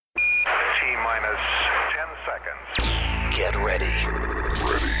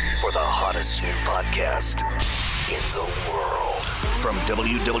best new podcast in the world. From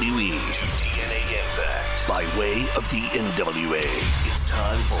WWE to TNA Impact, by way of the NWA, it's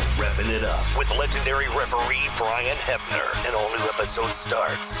time for Refin' It Up with legendary referee Brian Hebner. An all-new episode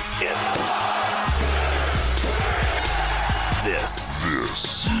starts in... This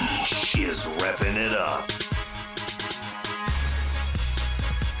is Refin' It Up.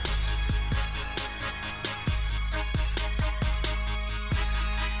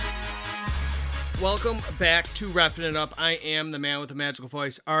 Welcome back to Refin' It Up. I am the man with the magical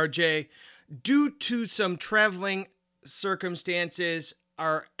voice, RJ. Due to some traveling circumstances,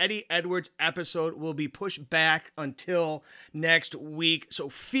 our Eddie Edwards episode will be pushed back until next week. So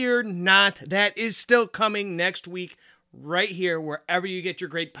fear not, that is still coming next week, right here, wherever you get your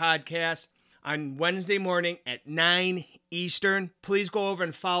great podcasts, on Wednesday morning at 9 Eastern. Please go over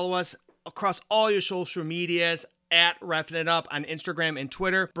and follow us across all your social medias, at Refin' It Up on Instagram and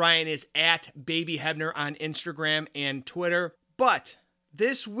Twitter. Brian is at Baby Hebner on Instagram and Twitter. But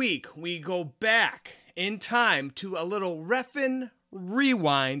this week, we go back in time to a little Refin'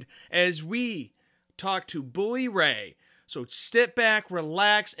 Rewind as we talk to Bully Ray. So sit back,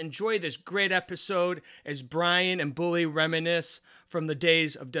 relax, enjoy this great episode as Brian and Bully reminisce from the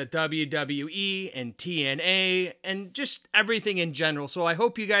days of the WWE and TNA and just everything in general. So I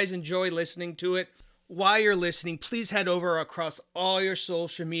hope you guys enjoy listening to it. While you're listening, please head over across all your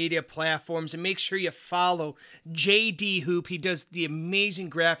social media platforms and make sure you follow JD Hoop. He does the amazing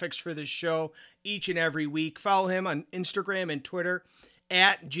graphics for the show each and every week. Follow him on Instagram and Twitter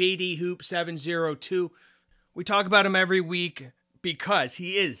at JDHoop702. We talk about him every week because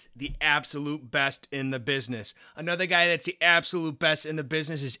he is the absolute best in the business. Another guy that's the absolute best in the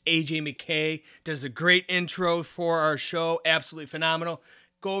business is AJ McKay. Does a great intro for our show. Absolutely phenomenal.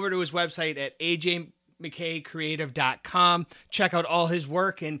 Go over to his website at ajmckaycreative.com. Check out all his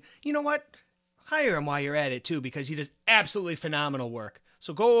work. And you know what? Hire him while you're at it, too, because he does absolutely phenomenal work.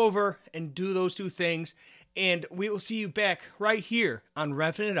 So go over and do those two things. And we will see you back right here on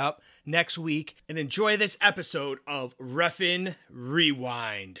Refin' It Up next week. And enjoy this episode of Refin'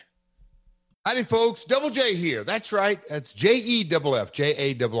 Rewind. Howdy, folks. Double J here. That's right. That's JEFF,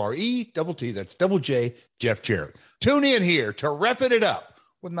 JARRE, That's Double J, Jeff Jarrett. Tune in here to Refin' It Up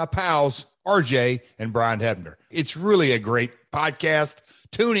with my pals, RJ and Brian Hebner. It's really a great podcast.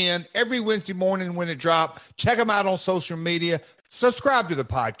 Tune in every Wednesday morning when it drops. Check them out on social media. Subscribe to the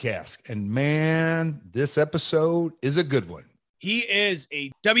podcast. And man, this episode is a good one. He is a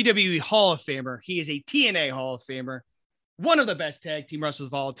WWE Hall of Famer. He is a TNA Hall of Famer. One of the best tag team wrestlers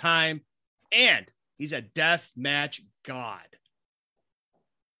of all time. And he's a death match god.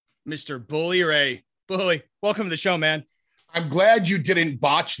 Mr. Bully Ray. Bully, welcome to the show, man. I'm glad you didn't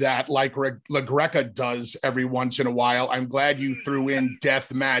botch that like La Greca does every once in a while. I'm glad you threw in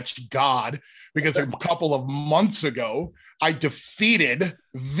Deathmatch God, because a couple of months ago, I defeated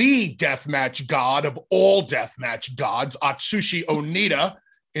the Deathmatch God of all Deathmatch gods, Atsushi Onita,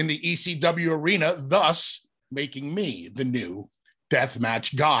 in the ECW arena, thus making me the new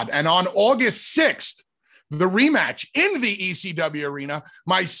Deathmatch God. And on August 6th, the rematch in the ECW arena,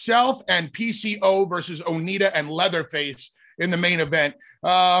 myself and PCO versus Onita and Leatherface in the main event.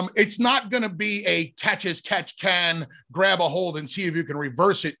 It's not going to be a catch as catch can, grab a hold and see if you can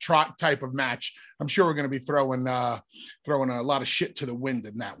reverse it trot type of match. I'm sure we're going to be throwing a lot of shit to the wind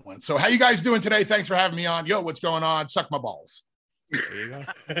in that one. So how you guys doing today? Thanks for having me on. Yo, what's going on? Suck my balls. There you go.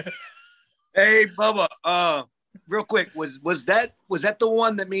 Hey, Bubba. Real quick, was that the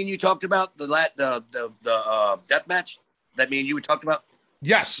one that me and you talked about, the death match that me and you talked about?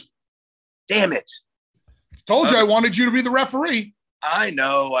 Yes. Damn it. Told you I wanted you to be the referee. I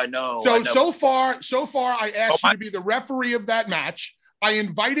know. So far, I asked you to be the referee of that match. I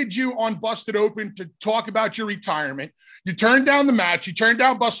invited you on Busted Open to talk about your retirement. You turned down the match. You turned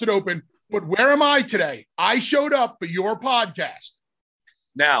down Busted Open. But where am I today? I showed up for your podcast.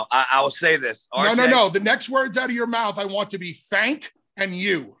 Now, I will say this. RJ, No. The next words out of your mouth, I want to be thank and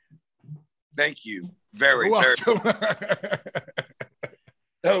you. Thank you. Very, very.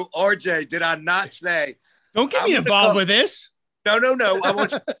 So, RJ, did I not say... Don't get me involved with this. No. I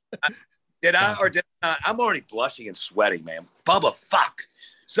want you, did I or did I not? I'm already blushing and sweating, man. Bubba, fuck.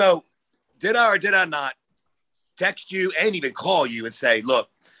 So did I or did I not text you and even call you and say, look,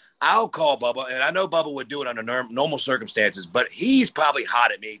 I'll call Bubba, and I know Bubba would do it under normal circumstances, but he's probably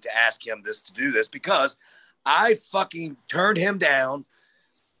hot at me to ask him to do this because I fucking turned him down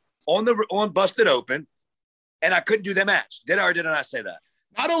on Busted Open, and I couldn't do the match. Did I or did I not say that?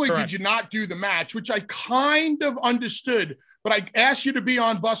 Not only Correct. did you not do the match, which I kind of understood, but I asked you to be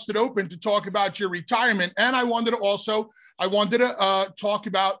on Busted Open to talk about your retirement. And I wanted to talk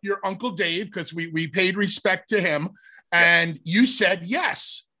about your Uncle Dave, because we paid respect to him. And you said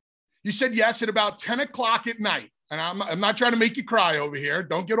yes. You said yes at about 10 o'clock at night. And I'm not trying to make you cry over here.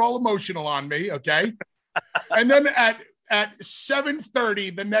 Don't get all emotional on me, okay? And then at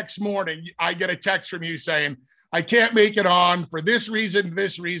 7:30 the next morning, I get a text from you saying, I can't make it on for this reason,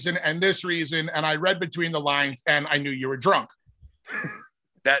 and this reason. And I read between the lines and I knew you were drunk.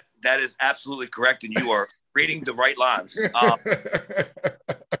 That is absolutely correct. And you are reading the right lines.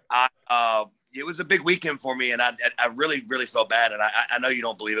 It was a big weekend for me, and I really, really felt bad. And I know you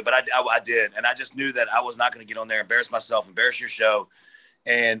don't believe it, but I did. And I just knew that I was not going to get on there, embarrass myself, embarrass your show.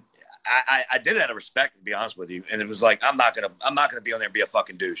 And I did it out of respect, to be honest with you. And it was like, I'm not gonna be on there and be a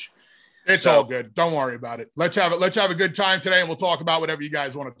fucking douche. It's all good. Don't worry about it. Let's have a good time today, and we'll talk about whatever you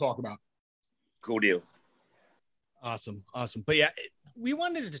guys want to talk about. Cool deal. Awesome. But yeah, we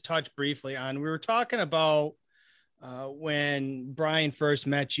wanted to touch briefly on, we were talking about when Brian first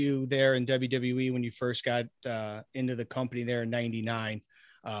met you there in WWE, when you first got into the company there in 99.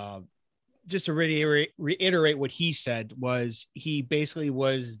 Just to reiterate what he said, was he basically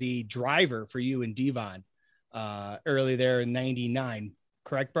was the driver for you and Devon early there in 99.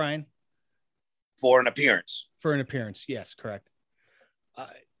 Correct, Brian? For an appearance. Yes, correct.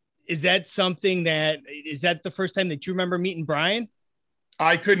 Is that the first time that you remember meeting Brian?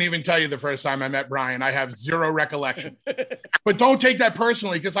 I couldn't even tell you the first time I met Brian. I have zero recollection. But don't take that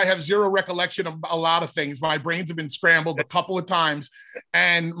personally, because I have zero recollection of a lot of things. My brains have been scrambled a couple of times,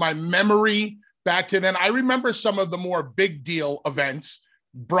 and my memory back to then, I remember some of the more big deal events.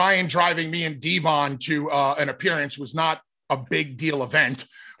 Brian driving me and Devon to an appearance was not a big deal event.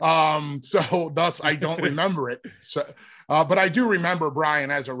 So thus I don't remember it. So, but I do remember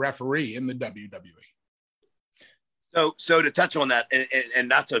Brian as a referee in the WWE. So to touch on that, and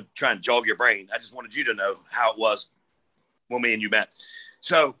not to try and jog your brain, I just wanted you to know how it was when me and you met.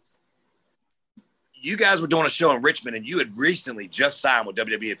 So you guys were doing a show in Richmond, and you had recently just signed with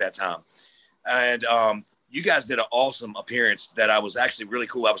WWE at that time. And you guys did an awesome appearance that I was actually really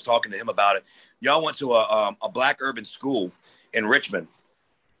cool. I was talking to him about it. Y'all went to a black urban school in Richmond,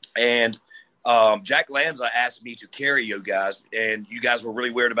 and Jack Lanza asked me to carry you guys, and you guys were really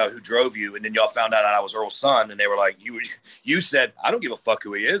weird about who drove you. And then y'all found out I was Earl's son, and they were like, you said, I don't give a fuck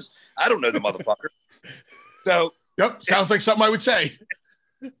who he is. I don't know the motherfucker. So, yep. Sounds like something I would say.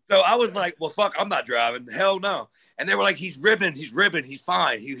 So I was like, well, fuck, I'm not driving. Hell no. And they were like, he's ribbing. He's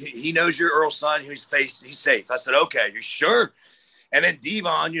fine. He knows you're Earl's son. He's safe. I said, okay, you sure? And then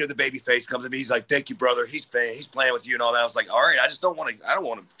Devon, the baby face, comes to me. He's like, thank you, brother. He's playing with you and all that. I was like, all right, I don't want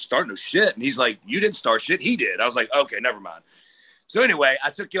to start no shit. And he's like, you didn't start shit. He did. I was like, okay, never mind. So anyway, I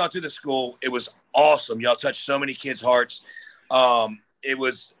took y'all to the school. It was awesome. Y'all touched so many kids' hearts. It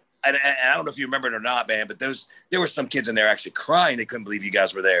was, and I don't know if you remember it or not, man, but there were some kids in there actually crying. They couldn't believe you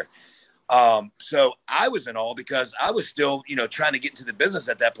guys were there. So I was in awe, because I was still, trying to get into the business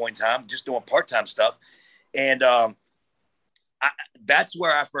at that point in time, just doing part-time stuff. And, that's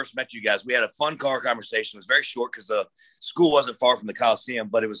where I first met you guys. We had a fun car conversation. It was very short because the school wasn't far from the Coliseum,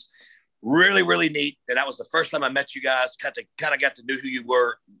 but it was really, really neat. And that was the first time I met you guys. Kind of got to know who you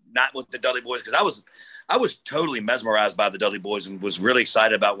were, not with the Dudley Boys, because I was totally mesmerized by the Dudley Boys and was really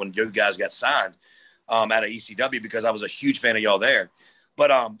excited about when you guys got signed out of ECW, because I was a huge fan of y'all there. But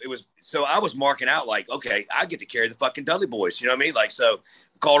so I was marking out like, okay, I get to carry the fucking Dudley Boys. You know what I mean? Like, so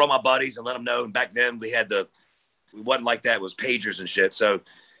called all my buddies and let them know. And back then we wasn't like that. It was pagers and shit. So,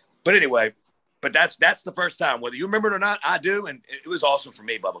 but anyway, that's the first time, whether you remember it or not, I do. And it was awesome for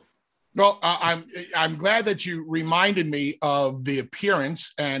me, Bubba. Well, I'm glad that you reminded me of the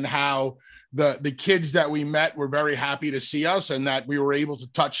appearance and how the kids that we met were very happy to see us, and that we were able to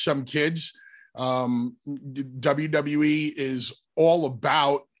touch some kids. WWE is all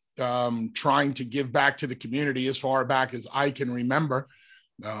about trying to give back to the community as far back as I can remember.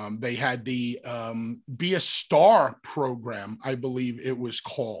 They had the Be a Star program, I believe it was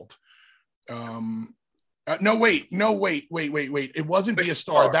called. No, wait. It wasn't Be a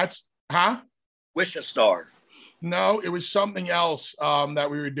Star. That's, Wish a Star. No, it was something else that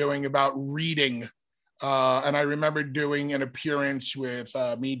we were doing about reading. And I remember doing an appearance with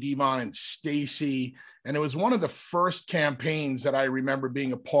me, Devon, and Stacy. And it was one of the first campaigns that I remember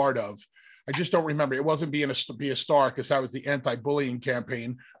being a part of. I just don't remember. It wasn't Be a Star, because that was the anti-bullying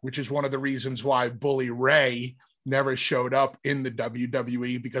campaign, which is one of the reasons why Bully Ray never showed up in the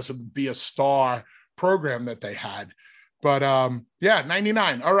WWE, because of the Be a Star program that they had. But yeah,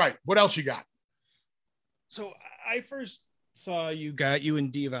 99. All right. What else you got? So I first saw you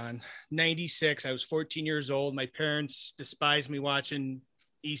and Devon. 96. I was 14 years old. My parents despised me watching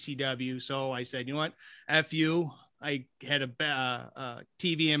ECW. So I said, you know what? F you. I had a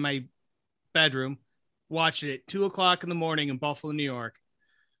TV in my bedroom, watched it at 2:00 in the morning in Buffalo, New York.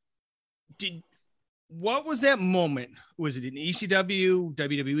 What was that moment? Was it an ECW,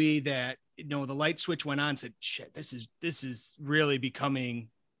 WWE that, the light switch went on and said, shit, this is really becoming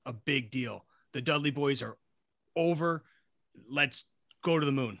a big deal. The Dudley Boys are over. Let's go to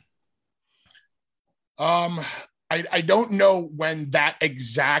the moon. I don't know when that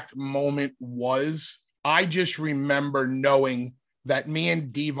exact moment was. I just remember knowing that me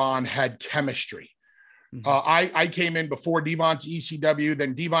and Devon had chemistry. Mm-hmm. I came in before Devon to ECW,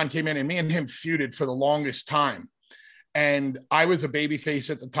 then Devon came in and me and him feuded for the longest time. And I was a babyface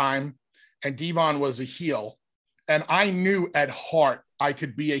at the time and Devon was a heel. And I knew at heart I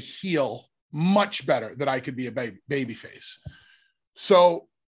could be a heel much better than I could be a babyface. So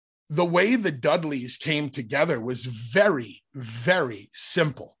the way the Dudleys came together was very, very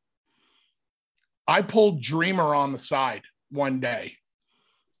simple. I pulled Dreamer on the side one day,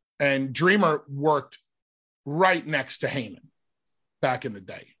 and Dreamer worked right next to Heyman back in the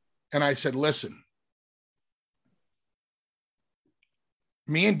day. And I said, listen,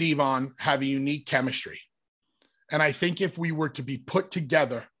 me and Devon have a unique chemistry. And I think if we were to be put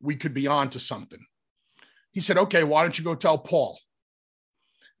together, we could be on to something. He said, okay, why don't you go tell Paul?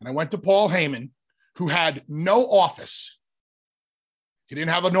 And I went to Paul Heyman, who had no office. He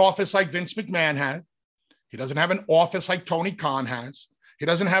didn't have an office like Vince McMahon had. He doesn't have an office like Tony Khan has. He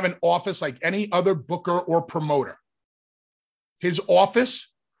doesn't have an office like any other booker or promoter. His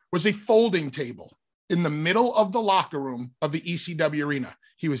office was a folding table in the middle of the locker room of the ECW arena.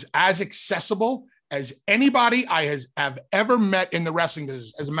 He was as accessible as anybody I have ever met in the wrestling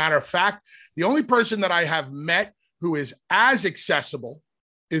business. As a matter of fact, the only person that I have met who is as accessible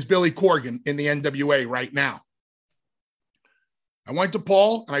is Billy Corgan in the NWA right now. I went to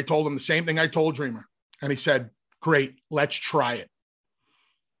Paul and I told him the same thing I told Dreamer. And he said, great, let's try it.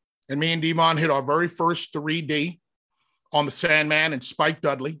 And me and Devon hit our very first 3D on the Sandman and Spike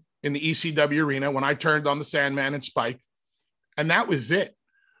Dudley in the ECW arena when I turned on the Sandman and Spike. And that was it.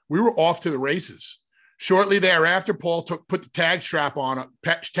 We were off to the races. Shortly thereafter, Paul put the tag straps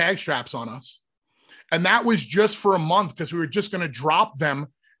on us. And that was just for a month because we were just going to drop them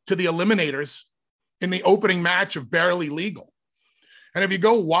to the Eliminators in the opening match of Barely Legal. And if you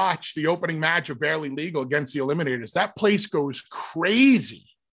go watch the opening match of Barely Legal against the Eliminators, that place goes crazy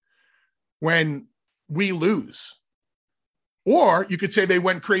when we lose. Or you could say they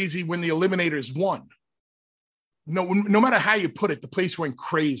went crazy when the Eliminators won. No matter how you put it, the place went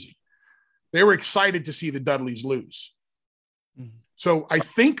crazy. They were excited to see the Dudleys lose. Mm-hmm. So I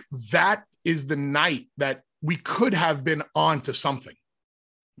think that is the night that we could have been on to something.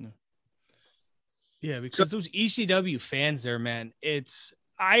 Yeah, because those ECW fans there, man,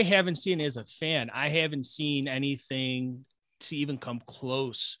 I haven't seen as a fan, I haven't seen anything to even come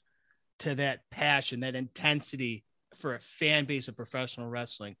close to that passion, that intensity for a fan base of professional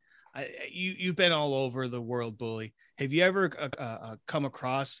wrestling. You've been all over the world, Bully. Have you ever come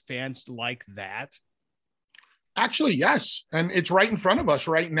across fans like that? Actually, yes. And it's right in front of us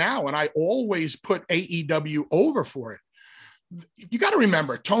right now. And I always put AEW over for it. You got to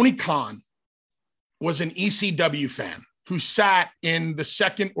remember, Tony Khan was an ECW fan who sat in the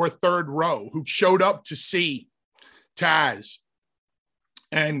second or third row, who showed up to see Taz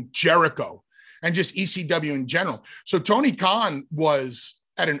and Jericho and just ECW in general. So Tony Khan was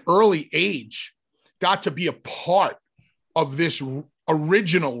at an early age, got to be a part of this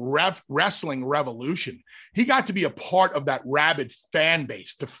original wrestling revolution. He got to be a part of that rabid fan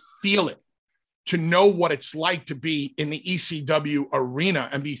base, to feel it, to know what it's like to be in the ECW arena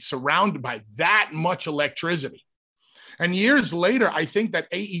and be surrounded by that much electricity. And years later, I think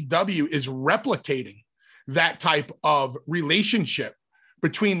that AEW is replicating that type of relationship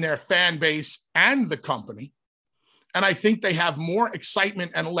between their fan base and the company. And I think they have more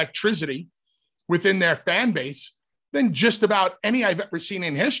excitement and electricity within their fan base than just about any I've ever seen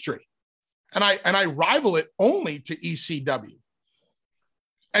in history. And I rival it only to ECW.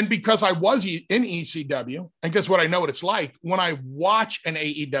 And because I was in ECW, and guess what, I know what it's like when I watch an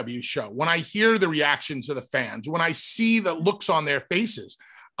AEW show, when I hear the reactions of the fans, when I see the looks on their faces,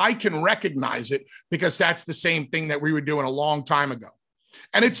 I can recognize it because that's the same thing that we were doing a long time ago.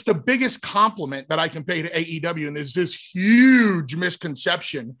 And it's the biggest compliment that I can pay to AEW. And there's this huge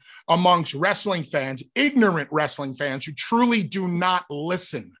misconception amongst wrestling fans, ignorant wrestling fans who truly do not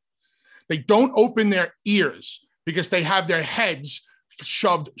listen. They don't open their ears because they have their heads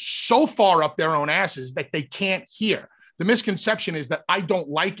shoved so far up their own asses that they can't hear. The misconception is that I don't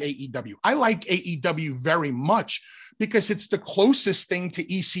like AEW. I like AEW very much because it's the closest thing to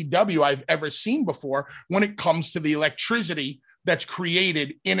ECW I've ever seen before when it comes to the electricity that's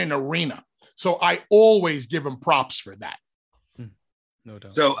created in an arena. So I always give them props for that. No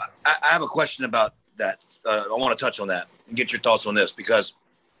doubt. So I have a question about that. I want to touch on that and get your thoughts on this, because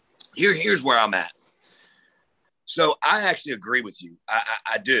here's where I'm at. So I actually agree with you.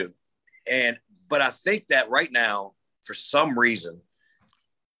 I do. But I think that right now, for some reason,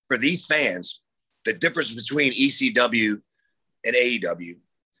 for these fans, the difference between ECW and AEW,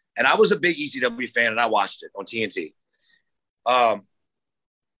 and I was a big ECW fan and I watched it on TNT.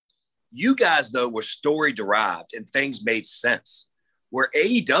 You guys, though, were story derived and things made sense. Where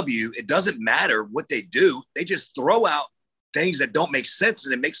AEW, it doesn't matter what they do. They just throw out things that don't make sense.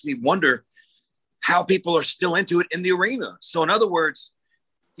 And it makes me wonder how people are still into it in the arena. So in other words,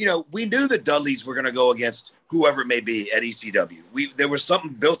 you know, we knew the Dudleys were going to go against whoever it may be at ECW. There was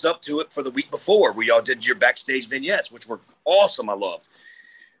something built up to it for the week before where y'all did your backstage vignettes, which were awesome. I loved.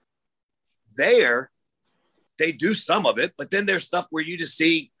 There, they do some of it, but then there's stuff where you just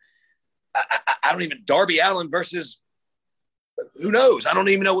see, I don't even, Darby Allin versus who knows? I don't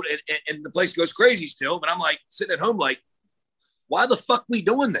even know. And the place goes crazy still, but I'm like sitting at home like, why the fuck we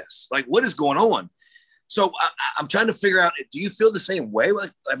doing this? Like, what is going on? So I'm trying to figure out, do you feel the same way?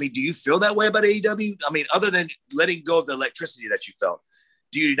 Like, I mean, do you feel that way about AEW? I mean, other than letting go of the electricity that you felt,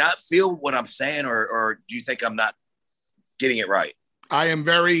 do you not feel what I'm saying, or do you think I'm not getting it right? I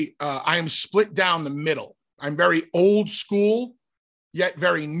am split down the middle. I'm very old school, yet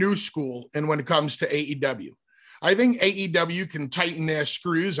very new school. And when it comes to AEW, I think AEW can tighten their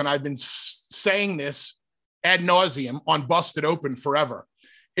screws. And I've been saying this ad nauseum on Busted Open forever.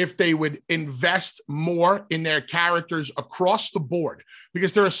 If they would invest more in their characters across the board,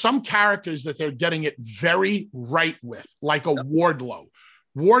 because there are some characters that they're getting it very right with, like a Wardlow.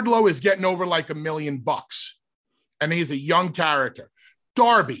 Wardlow is getting over like $1 million, and he's a young character.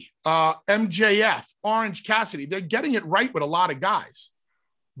 Darby, MJF, Orange Cassidy, they're getting it right with a lot of guys.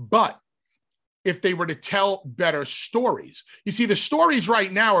 But if they were to tell better stories, you see, the stories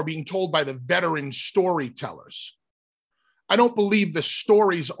right now are being told by the veteran storytellers. I don't believe the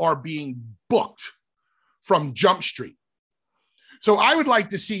stories are being booked from Jump Street. So I would like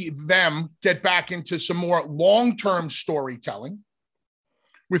to see them get back into some more long-term storytelling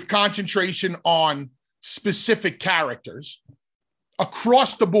with concentration on specific characters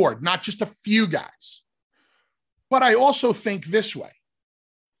across the board, not just a few guys. But I also think this way.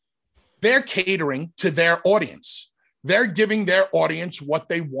 They're catering to their audience. They're giving their audience what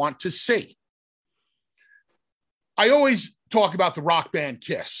they want to see. I always talk about the rock band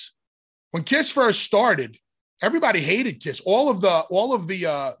Kiss. When Kiss first started, everybody hated Kiss. All of the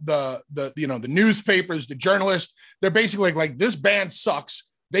newspapers, the journalists, they're basically like, this band sucks.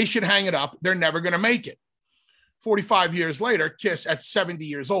 They should hang it up. They're never going to make it. 45 years later, Kiss at 70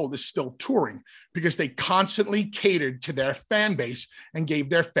 years old is still touring because they constantly catered to their fan base and gave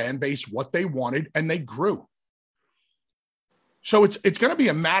their fan base what they wanted, and they grew. So it's going to be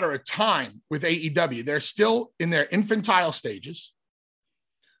a matter of time with AEW. They're still in their infantile stages.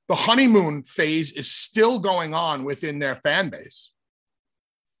 The honeymoon phase is still going on within their fan base.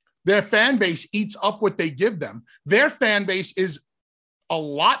 Their fan base eats up what they give them. Their fan base is a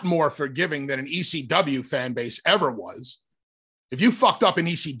lot more forgiving than an ECW fan base ever was. If you fucked up in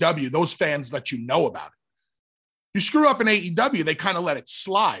ECW, those fans let you know about it. You screw up in AEW, they kind of let it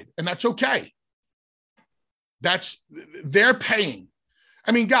slide, and that's okay. They're paying.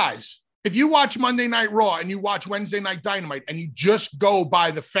 I mean, guys, if you watch Monday Night Raw and you watch Wednesday Night Dynamite and you just go by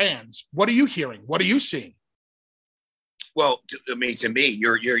the fans, what are you hearing? What are you seeing? Well, to me,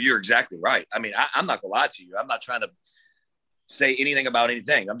 you're exactly right. I mean, I'm not gonna lie to you. I'm not trying to say anything about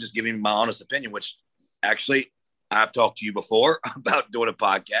anything. I'm just giving my honest opinion, which actually I've talked to you before about doing a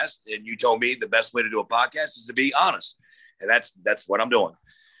podcast, and you told me the best way to do a podcast is to be honest. And that's what I'm doing.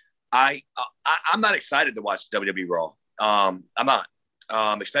 I'm not excited to watch WWE Raw. I'm not,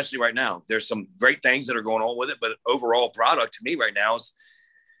 especially right now. There's some great things that are going on with it, but overall product to me right now is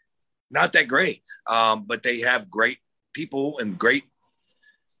not that great. But they have great people and great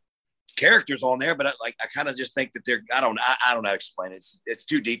characters on there, but I kind of just think that I don't know how to explain it. It's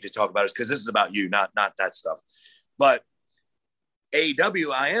too deep to talk about it because this is about you, not that stuff. But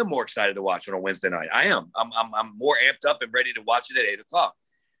AEW, I am more excited to watch on a Wednesday night. I am. I'm more amped up and ready to watch it at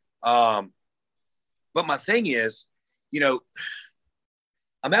 8:00. But my thing is, I'm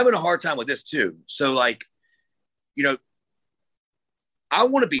having a hard time with this too. So I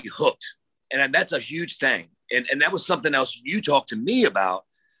want to be hooked, and that's a huge thing. And that was something else you talked to me about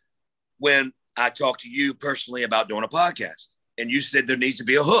when I talked to you personally about doing a podcast, and you said there needs to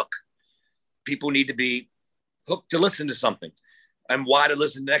be a hook. People need to be hooked to listen to something, and why to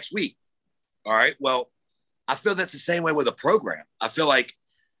listen next week. All right. Well, I feel that's the same way with a program. I feel like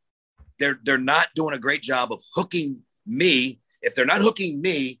they're not doing a great job of hooking me. If they're not hooking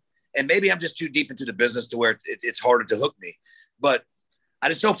me, and maybe I'm just too deep into the business to where it's harder to hook me, but I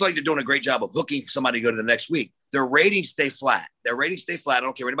just don't feel like they're doing a great job of hooking somebody to go to the next week. Their ratings stay flat. Their ratings stay flat. I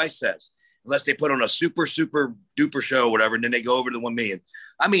don't care what anybody says, unless they put on a super, super duper show or whatever, and then they go over to the 1 million.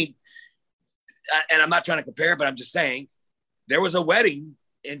 I mean, and I'm not trying to compare, but I'm just saying there was a wedding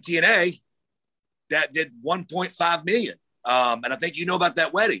in TNA that did 1.5 million. And I think you know about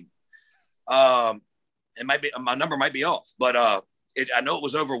that wedding. It might be, my number might be off, but I know it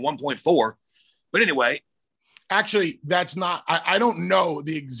was over 1.4. But anyway. Actually, that's not, I don't know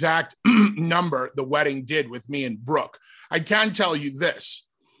the exact number the wedding did with me and Brooke. I can tell you this.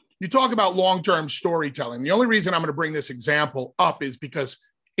 You talk about long-term storytelling. The only reason I'm going to bring this example up is because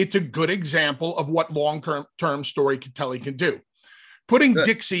it's a good example of what long-term storytelling can do. Putting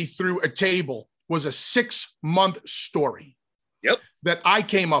Dixie through a table was a 6-month story that I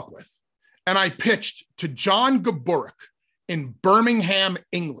came up with. And I pitched to John Gaburik in Birmingham,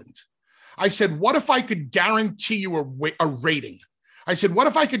 England. I said, what if I could guarantee you a rating? I said, what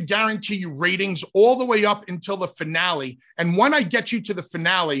if I could guarantee you ratings all the way up until the finale? And when I get you to the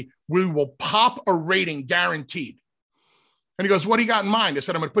finale, we will pop a rating guaranteed. And he goes, what do you got in mind? I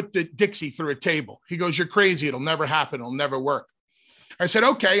said, I'm going to put Dixie through a table. He goes, you're crazy. It'll never happen. It'll never work. I said,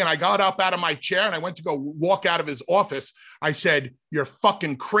 okay. And I got up out of my chair and I went to go walk out of his office. I said, you're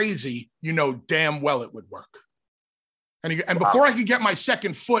fucking crazy. You know damn well it would work. And before I could get my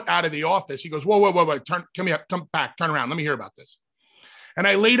second foot out of the office, he goes, whoa, come back, turn around. Let me hear about this. And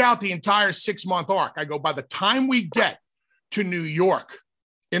I laid out the entire 6-month arc. I go, by the time we get to New York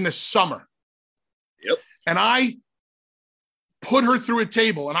in the summer, and I put her through a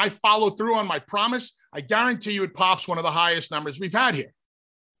table and I follow through on my promise, I guarantee you it pops one of the highest numbers we've had here.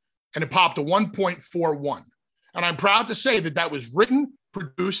 And it popped a 1.41. And I'm proud to say that was written,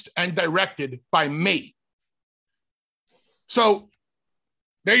 produced, and directed by me. So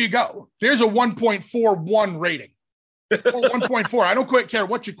there you go. There's a 1.41 rating. Or 1.4. I don't quite care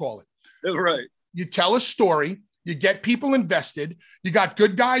what you call it. Right. You tell a story. You get people invested. You got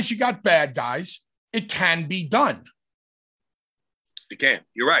good guys. You got bad guys. It can be done. It can.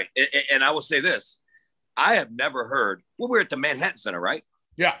 You're right. And I will say this. I have never heard. Well, we're at the Manhattan Center, right?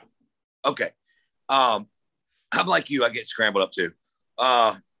 Yeah. Okay. I'm like you. I get scrambled up too.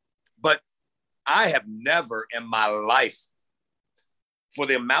 But I have never in my life, for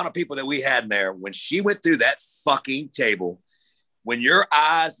the amount of people that we had in there, when she went through that fucking table, when your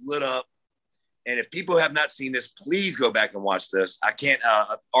eyes lit up, and if people have not seen this, please go back and watch this. I can't,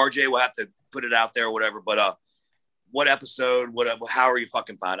 RJ will have to put it out there or whatever, but what episode, however you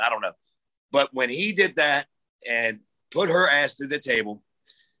fucking find, I don't know. But when he did that and put her ass through the table,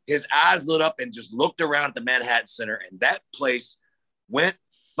 his eyes lit up and just looked around at the Manhattan Center, and that place went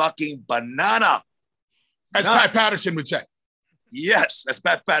fucking banana. As Pat Patterson would say. Yes, as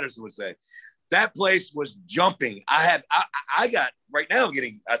Pat Patterson would say. That place was jumping. I got right now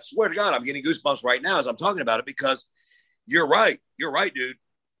I swear to God, I'm getting goosebumps right now as I'm talking about it, because you're right. You're right, dude.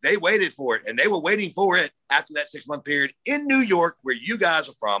 They waited for it, and they were waiting for it after that 6-month period in New York, where you guys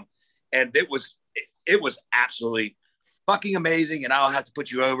are from. And it was absolutely fucking amazing. And I'll have to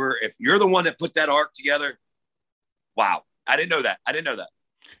put you over. If you're the one that put that arc together, wow. I didn't know that.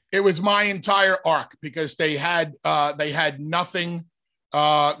 It was my entire arc, because they had nothing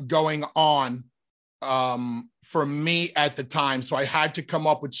going on for me at the time. So I had to come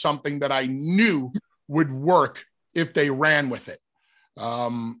up with something that I knew would work if they ran with it.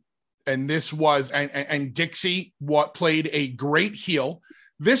 And this was, and Dixie played a great heel.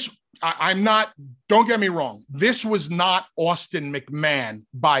 Don't get me wrong. This was not Austin McMahon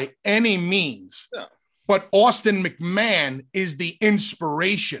by any means. No. But Austin McMahon is the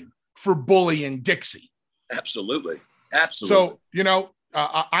inspiration for Bully and Dixie. Absolutely. So,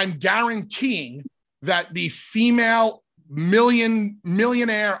 I'm guaranteeing that the female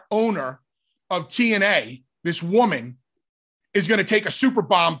millionaire owner of TNA, this woman, is going to take a super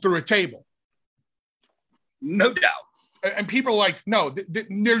bomb through a table. No doubt. And people are like, no,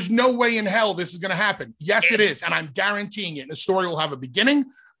 there's no way in hell this is going to happen. Yes, it is. And I'm guaranteeing it. And the story will have a beginning,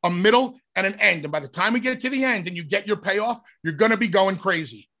 a middle, and an end. And by the time we get to the end and you get your payoff, you're going to be going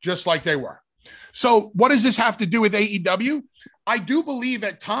crazy, just like they were. So what does this have to do with AEW? I do believe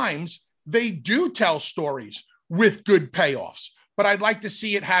at times they do tell stories with good payoffs, but I'd like to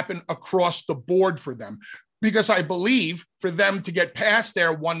see it happen across the board for them. because I believe for them to get past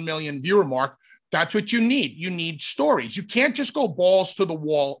their 1 million viewer mark, that's what you need. You need stories. You can't just go balls to the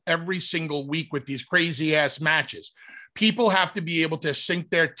wall every single week with these crazy ass matches. People have to be able to sink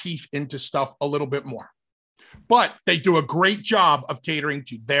their teeth into stuff a little bit more. But they do a great job of catering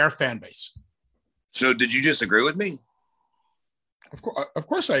to their fan base. So did you just agree with me? Of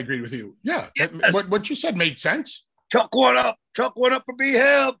course I agreed with you. Yeah. Yes. What you said made sense. Chuck one up for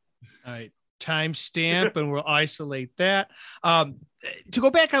B-Hab. All right. Timestamp, and we'll isolate that. To go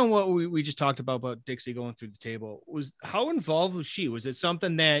back on what we just talked about Dixie going through the table, was how involved was she? Was it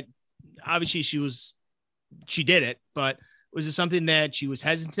something that obviously she did it, but was it something that she was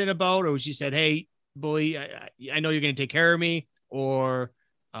hesitant about, or was she said, "Hey, bully, I know you're going to take care of me," or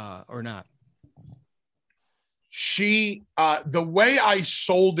not? She, the way I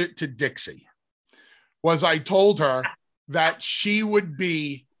sold it to Dixie was I told her that she would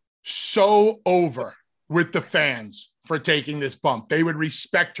be so over with the fans for taking this bump. They would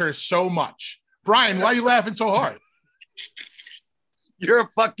respect her so much. Brian, why are you laughing so hard? You're a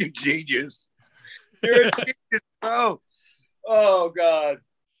fucking genius. You're a genius, bro. Oh God.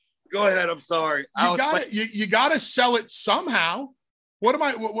 Go ahead. I'm sorry. You gotta sell it somehow. What am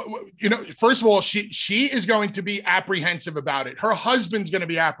I, first of all, she is going to be apprehensive about it. Her husband's going to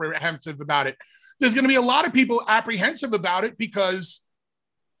be apprehensive about it. There's going to be a lot of people apprehensive about it because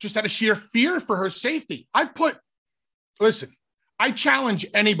just out of sheer fear for her safety. I challenge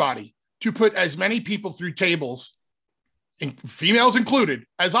anybody to put as many people through tables, females included,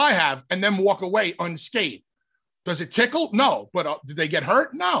 as I have, and then walk away unscathed. Does it tickle? No. But did they get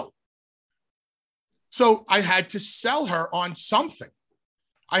hurt? No. So I had to sell her on something.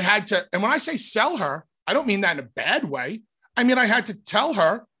 And when I say sell her, I don't mean that in a bad way. I mean, I had to tell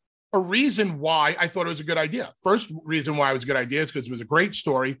her a reason why I thought it was a good idea. First reason why it was a good idea is because it was a great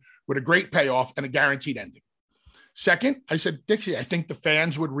story with a great payoff and a guaranteed ending. Second, I said, Dixie, I think the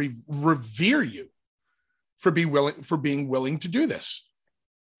fans would revere you for being willing to do this.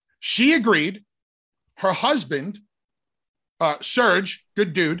 She agreed. Her husband, Serge,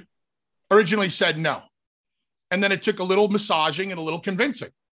 good dude, originally said no. And then it took a little massaging and a little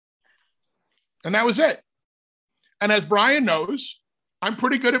convincing. And that was it. And as Brian knows, I'm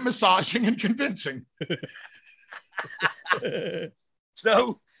pretty good at massaging and convincing.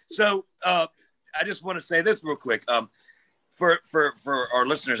 So I just want to say this real quick. For our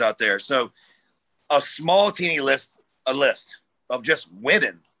listeners out there. So a small teeny list of just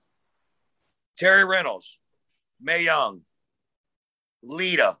women. Terry Reynolds, Mae Young,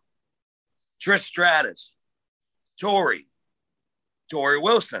 Lita, Trish Stratus, Tori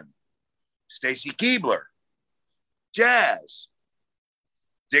Wilson, Stacy Keibler, Jazz,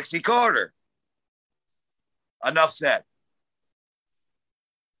 Dixie Carter. Enough said.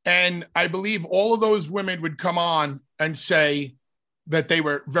 And I believe all of those women would come on and say that they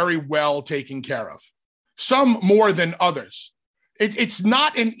were very well taken care of. Some more than others. It's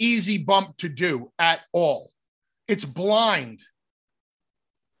not an easy bump to do at all. It's blind.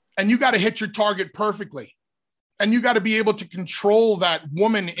 And you got to hit your target perfectly. And you got to be able to control that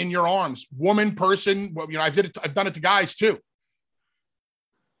woman in your arms, woman, person. Well, I've done it to guys too.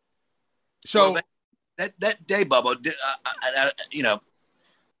 So well, that day, Bubba,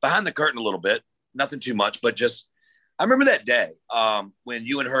 behind the curtain a little bit, nothing too much, but just, I remember that day when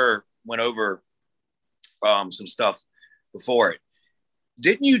you and her went over some stuff before it.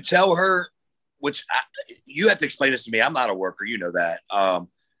 Didn't you tell her, you have to explain this to me. I'm not a worker. You know that.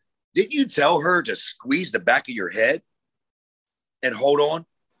 Didn't you tell her to squeeze the back of your head and hold on?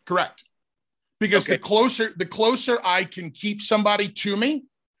 Correct. Because okay. the closer I can keep somebody to me,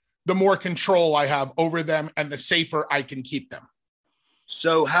 the more control I have over them and the safer I can keep them.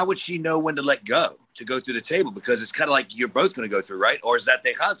 So how would she know when to let go to go through the table? Because it's kind of like you're both going to go through, right? Or is that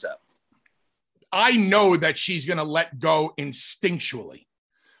the concept? I know that she's going to let go instinctually.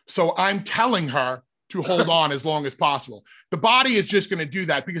 So I'm telling her to hold on as long as possible. The body is just going to do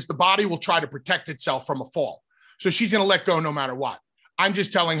that because the body will try to protect itself from a fall. So she's going to let go no matter what. I'm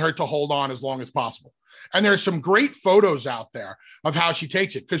just telling her to hold on as long as possible. And there's some great photos out there of how she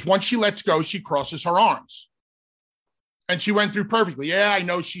takes it. Because once she lets go, she crosses her arms. And she went through perfectly. Yeah, I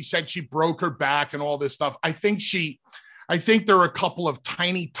know she said she broke her back and all this stuff. I think there are a couple of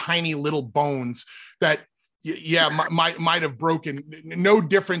tiny little bones that, might have broken. No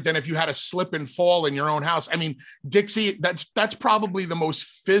different than if you had a slip and fall in your own house. I mean, Dixie, that's probably the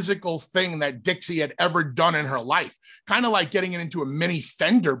most physical thing that Dixie had ever done in her life. Kind of like getting into a mini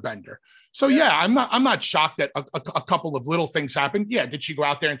fender bender. So yeah, I'm not shocked that a couple of little things happened. Yeah, did she go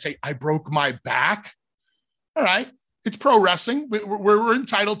out there and say, I broke my back? All right. It's pro wrestling. We're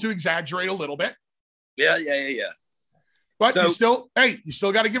entitled to exaggerate a little bit. Yeah. But you still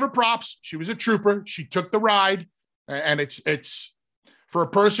got to give her props. She was a trooper. She took the ride, and it's for a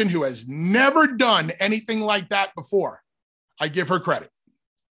person who has never done anything like that before. I give her credit.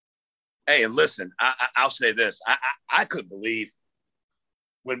 Hey, and listen, I'll say this. I couldn't believe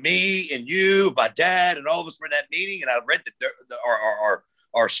when me and you, my dad, and all of us were in that meeting, and I read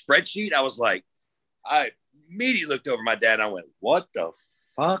our spreadsheet. I was like, I immediately looked over my dad, and I went, "What the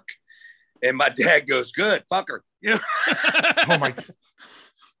fuck?" And my dad goes, "Good, fuck her." You know? Oh my!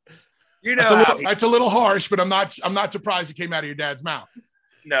 You know, that's a little harsh, but I'm not surprised it came out of your dad's mouth.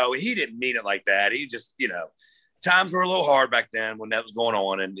 No, he didn't mean it like that. He just, times were a little hard back then when that was going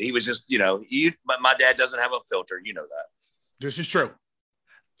on, and he was just, my dad doesn't have a filter. You know that. This is true.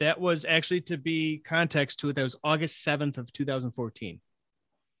 That was actually, to be context to it, that was August 7th of 2014.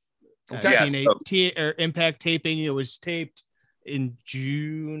 Okay. Impact taping. It was taped in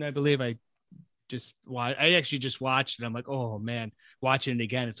June, I believe. I actually just watched it. I'm like, oh man, watching it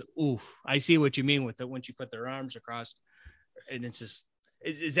again. It's oof. I see what you mean with it once you put their arms across, and it's just.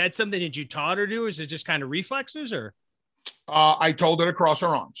 Is that something that you taught her to do? Is it just kind of reflexes, or? I told her to cross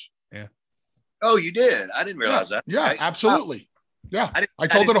her arms. Yeah. Oh, you did? I didn't realize that. Yeah, absolutely. Yeah. I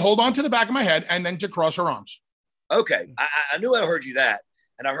told her to hold on to the back of my head and then to cross her arms. Okay. I knew I heard you that.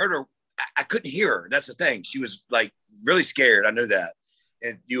 And I heard her. I couldn't hear her. That's the thing. She was like really scared. I knew that.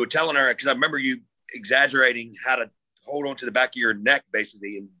 And you were telling her, because I remember you exaggerating how to hold on to the back of your neck,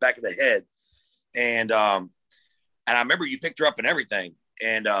 basically, and back of the head. And I remember you picked her up and everything.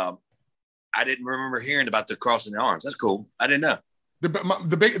 And I didn't remember hearing about the crossing the arms. That's cool. I didn't know.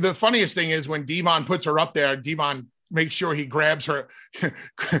 The funniest thing is when Devon puts her up there, Devon makes sure he grabs her,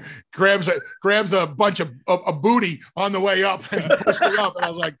 grabs a bunch of a booty on the way up and pushes her up. And I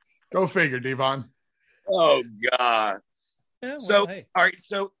was like, go figure, Devon. Oh God. Yeah, All right.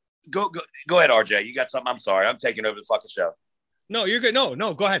 So go ahead, RJ. You got something? I'm sorry. I'm taking over the fucking show. No, you're good. No,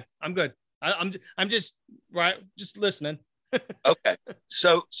 go ahead. I'm good. I'm just listening. Okay.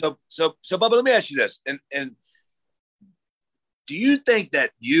 So, Bubba, let me ask you this. And do you think that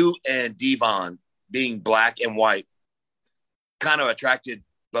you and Devon being black and white kind of attracted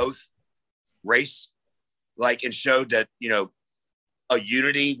both race, like, and showed that, a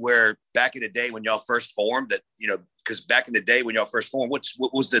unity where back in the day when y'all first formed that, because back in the day when y'all first formed, what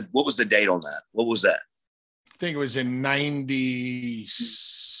was the date on that? What was that? I think it was in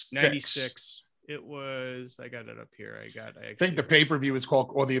 96. 96. It was, I got it up here. I think the pay-per-view was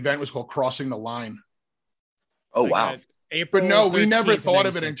called, or the event was called Crossing the Line. Oh, wow. But no, we nenever thought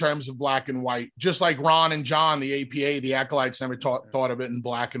of it in terms of black and white. Just like Ron and John, the APA, the Acolytes never thought of it in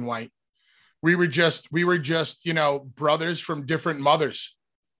black and white. We were just, brothers from different mothers.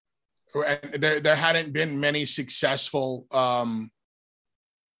 And there hadn't been many successful, I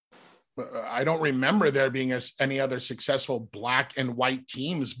don't remember there being any other successful black and white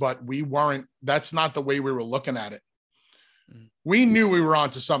teams, but that's not the way we were looking at it. We knew we were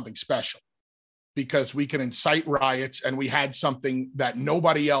onto something special because we could incite riots and we had something that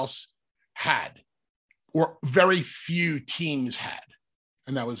nobody else had or very few teams had.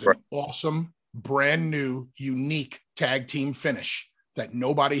 And that was an awesome, brand new, unique tag team finish that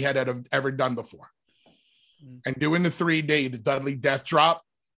nobody had ever done before. And doing the 3D, the Dudley Death Drop,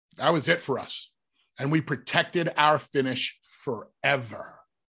 that was it for us. And we protected our finish forever.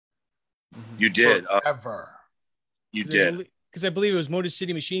 You did. Forever. You did. Because I believe it was Motor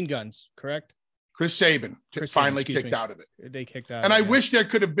City Machine Guns, correct? Chris Sabin finally kicked out of it. They kicked out. And I wish there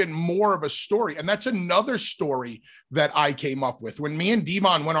could have been more of a story. And that's another story that I came up with. When me and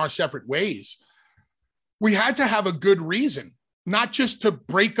Devon went our separate ways, we had to have a good reason, not just to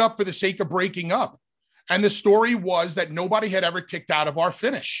break up for the sake of breaking up. And the story was that nobody had ever kicked out of our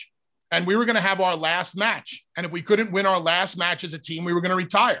finish. And we were going to have our last match. And if we couldn't win our last match as a team, we were going to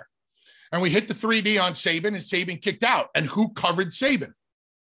retire. And we hit the 3D on Sabin, and Sabin kicked out. And who covered Sabin?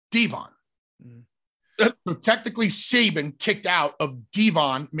 Devon. So technically, Sabin kicked out of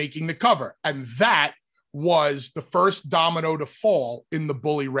Devon making the cover. And that was the first domino to fall in the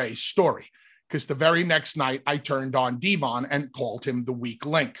Bully Ray story. Because the very next night, I turned on Devon and called him the weak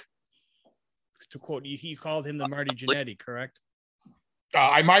link. To quote you, he called him the Marty Jannetty, correct?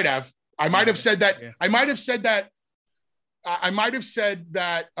 I might have said that. Yeah. I might have said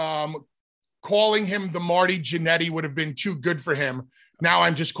that calling him the Marty Jannetty would have been too good for him. Now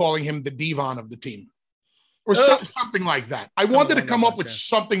I'm just calling him the Devon of the team, or something like that. I wanted to come up with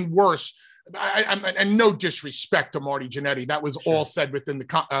something worse. And no disrespect to Marty Jannetty. That was all said within the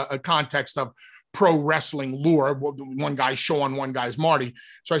context of pro wrestling lore. One guy's Sean, one guy's Marty.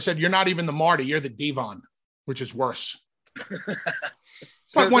 So I said, you're not even the Marty, you're the Devon, which is worse.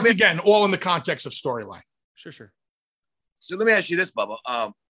 But once again, all in the context of storyline. Sure. So let me ask you this, Bubba.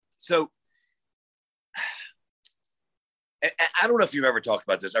 So I don't know if you've ever talked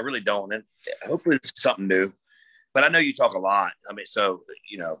about this. I really don't. And hopefully it's something new. But I know you talk a lot. I mean, so,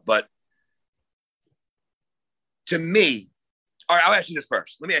 but to me, all right, I'll ask you this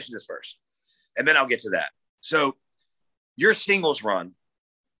first. Let me ask you this first. And then I'll get to that. So your singles run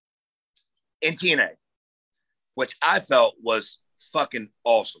in TNA, which I felt was fucking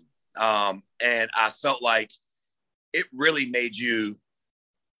awesome. And I felt like it really made you,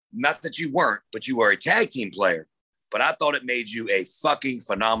 not that you weren't, but you were a tag team player, but I thought it made you a fucking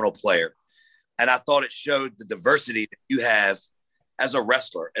phenomenal player. And I thought it showed the diversity that you have as a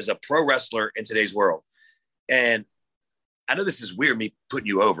wrestler, as a pro wrestler in today's world. And I know this is weird, me putting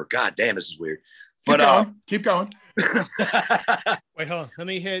you over. God damn, this is weird. Keep going. Wait, hold on. Let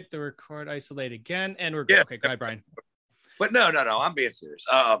me hit the record isolate again, and we're good. Yeah. Okay, go ahead, Brian. But no, I'm being serious.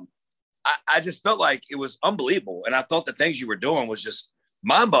 I just felt like it was unbelievable, and I thought the things you were doing was just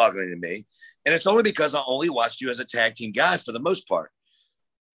mind-boggling to me. And it's only because I only watched you as a tag team guy for the most part.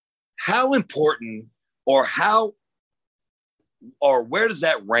 How important, or where does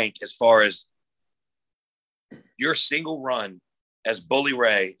that rank as far as your single run as Bully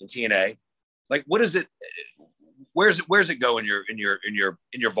Ray in TNA? Like, what is it? Where's it go in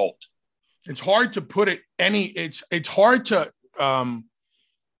your vault? It's hard to put it it's hard to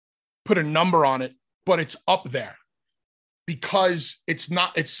put a number on it, but it's up there because it's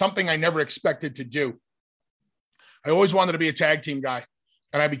something I never expected to do. I always wanted to be a tag team guy,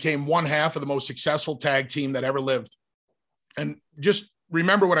 and I became one half of the most successful tag team that ever lived. And just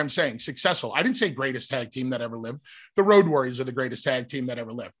remember what I'm saying, successful. I didn't say greatest tag team that ever lived. The Road Warriors are the greatest tag team that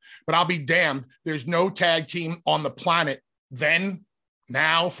ever lived. But I'll be damned, there's no tag team on the planet then,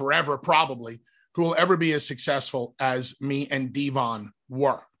 now, forever, probably, who will ever be as successful as me and Devon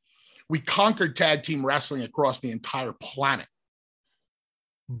were. We conquered tag team wrestling across the entire planet.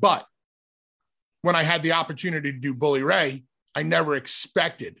 But when I had the opportunity to do Bully Ray, I never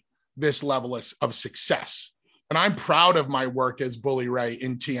expected this level of success. And I'm proud of my work as Bully Ray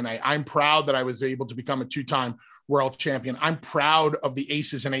in TNA. I'm proud that I was able to become a 2-time world champion. I'm proud of the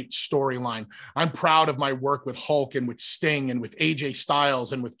Aces and Eights storyline. I'm proud of my work with Hulk and with Sting and with AJ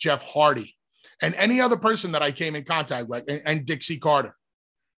Styles and with Jeff Hardy and any other person that I came in contact with, and Dixie Carter.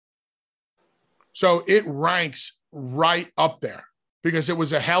 So it ranks right up there because it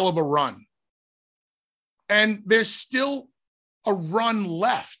was a hell of a run. And there's still a run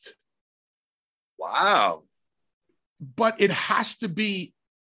left. Wow. But it has to be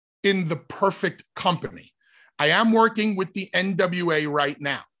in the perfect company. I am working with the NWA right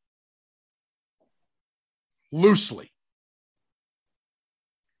now, loosely.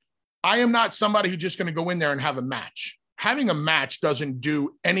 I am not somebody who's just going to go in there and have a match. Having a match doesn't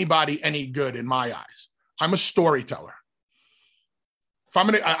do anybody any good in my eyes. I'm a storyteller.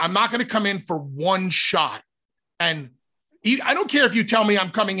 I'm not going to come in for one shot, and I don't care if you tell me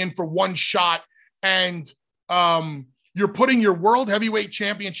I'm coming in for one shot and you're putting your world heavyweight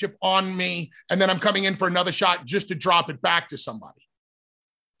championship on me, and then I'm coming in for another shot just to drop it back to somebody.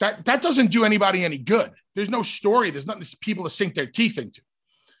 That doesn't do anybody any good. There's no story. There's nothing for people to sink their teeth into.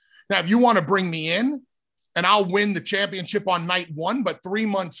 Now, if you want to bring me in and I'll win the championship on night one, but 3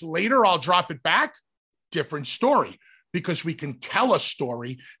 months later I'll drop it back, different story, because we can tell a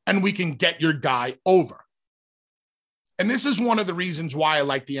story and we can get your guy over. And this is one of the reasons why I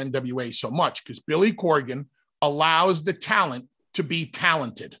like the NWA so much, because Billy Corgan allows the talent to be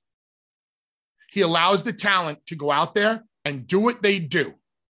talented. He allows the talent to go out there and do what they do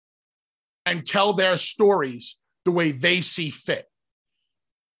and tell their stories the way they see fit.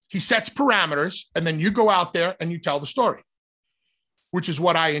 He sets parameters, and then you go out there and you tell the story, which is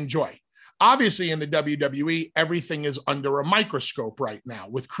what I enjoy. Obviously, in the WWE, everything is under a microscope right now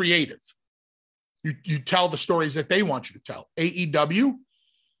with creative. You tell the stories that they want you to tell. AEW,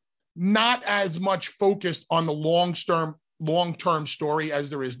 not as much focused on the long-term story as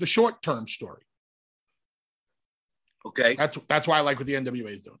there is the short-term story. Okay. That's why I like what the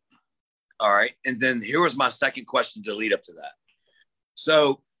NWA is doing. All right. And then here was my second question to lead up to that.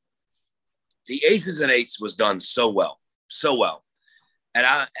 So the Aces and Eights was done so well. And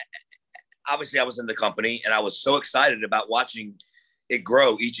I was in the company, and I was so excited about watching it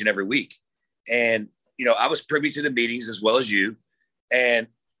grow each and every week. And, I was privy to the meetings as well as you. And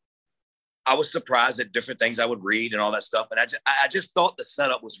I was surprised at different things I would read and all that stuff. And I just thought the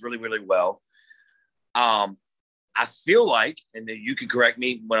setup was really, really well. I feel like, and then you can correct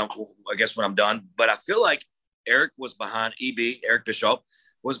me when I'm done, but I feel like Eric Bischoff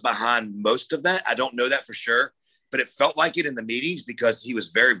was behind most of that. I don't know that for sure. but it felt like it in the meetings because he was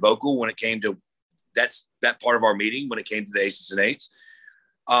very vocal when it came to that part of our meeting when it came to the aces and eights.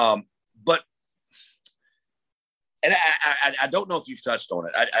 But and I don't know if you've touched on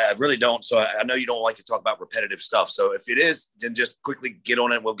it. I really don't. So I know you don't like to talk about repetitive stuff. So if it is, then just quickly get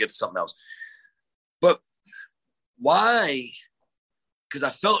on it and we'll get to something else. But why? Because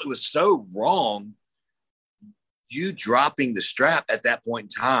I felt it was so wrong, you dropping the strap at that point in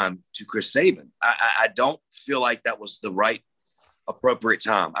time to Chris Sabin. I don't feel like that was the right, appropriate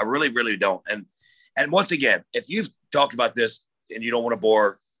time. I really, really don't. And once again, if you've talked about this and you don't want to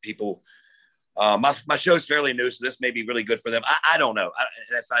bore people, my show's fairly new, so this may be really good for them. I don't know.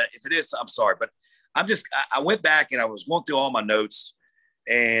 If it is, I'm sorry, but I went back and I was going through all my notes,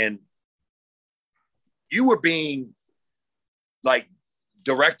 and you were being like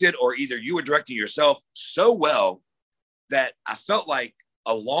directed, or either you were directing yourself so well that I felt like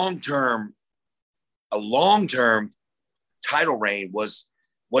a long-term title reign was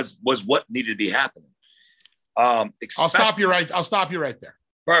what needed to be happening. I'll stop you right there.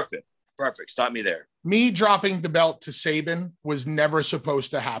 Perfect. Stop me there. Me dropping the belt to Sabin was never supposed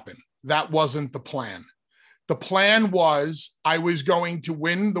to happen. That wasn't the plan. The plan was I was going to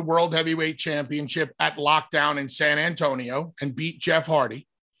win the World Heavyweight Championship at Lockdown in San Antonio and beat Jeff Hardy.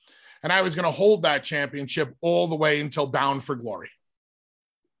 And I was going to hold that championship all the way until Bound for Glory.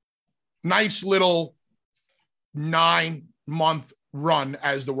 Nice little 9-month run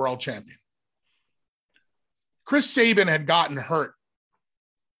as the world champion. Chris Sabin had gotten hurt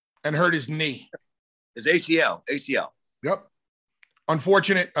and hurt his knee. His ACL. Yep.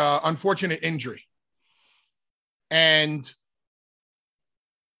 Unfortunate injury. And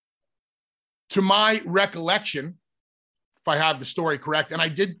to my recollection, if I have the story correct, and I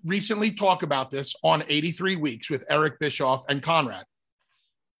did recently talk about this on 83 Weeks with Eric Bischoff and Conrad,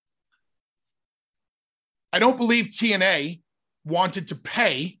 I don't believe TNA wanted to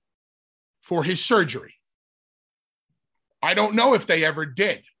pay for his surgery. I don't know if they ever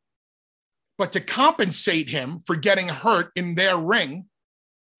did. But to compensate him for getting hurt in their ring,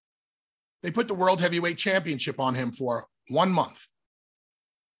 they put the World Heavyweight Championship on him for 1 month.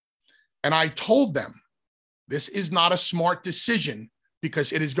 And I told them, this is not a smart decision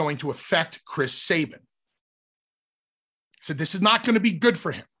because it is going to affect Chris Sabin. I said, this is not going to be good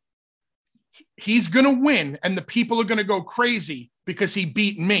for him. He's going to win, and the people are going to go crazy because he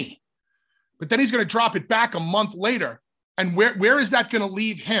beat me. But then he's going to drop it back a month later. And where is that going to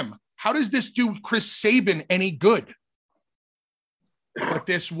leave him? How does this do Chris Sabin any good? But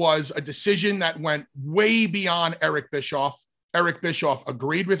this was a decision that went way beyond Eric Bischoff. Eric Bischoff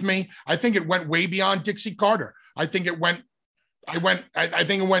agreed with me. I think it went way beyond Dixie Carter. I think it went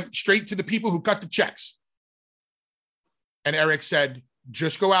straight to the people who cut the checks. And Eric said,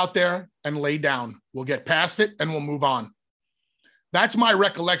 just go out there and lay down. We'll get past it and we'll move on. That's my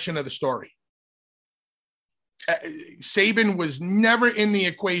recollection of the story. Sabin was never in the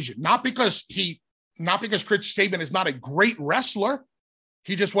equation, not because Chris Sabin is not a great wrestler.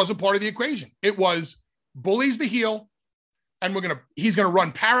 He just wasn't part of the equation. It was Bully's the heel, and he's going to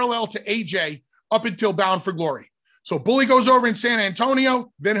run parallel to AJ up until Bound for Glory. So Bully goes over in San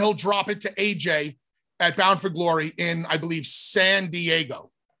Antonio, then he'll drop it to AJ at Bound for Glory in, I believe, San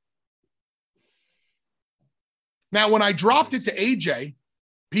Diego. Now, when I dropped it to AJ,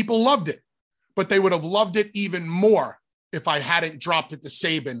 people loved it. But they would have loved it even more if I hadn't dropped it to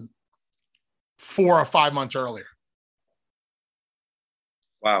Sabin 4 or 5 months earlier.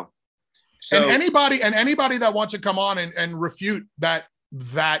 Wow. So, and anybody that wants to come on and refute that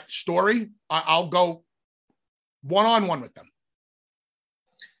story, I'll go one-on-one with them.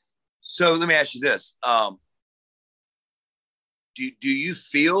 So let me ask you this. Do you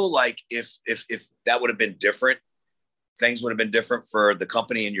feel like if that would have been different, things would have been different for the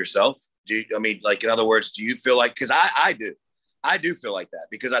company and yourself? In other words, do you feel like, because I do feel like that,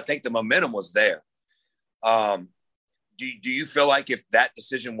 because I think the momentum was there. Do you feel like if that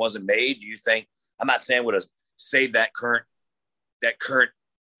decision wasn't made, do you think, I'm not saying would have saved that current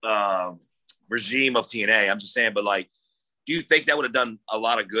regime of TNA, I'm just saying, but like, do you think that would have done a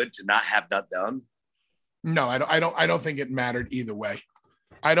lot of good to not have that done? No, I don't think it mattered either way.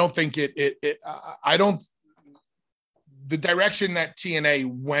 I don't think the direction that TNA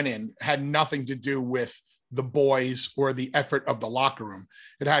went in had nothing to do with the boys or the effort of the locker room.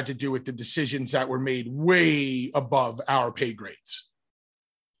 It had to do with the decisions that were made way above our pay grades.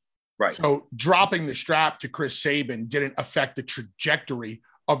 Right. So dropping the strap to Chris Sabin didn't affect the trajectory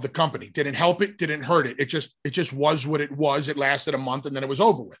of the company. Didn't help it, didn't hurt it. It just was what it was. It lasted a month and then it was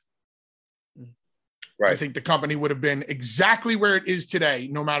over with. I think the company would have been exactly where it is today,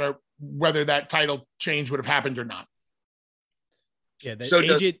 no matter whether that title change would have happened or not. Yeah,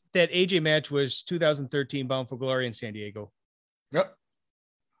 that AJ match was 2013 Bound for Glory in San Diego. Yep.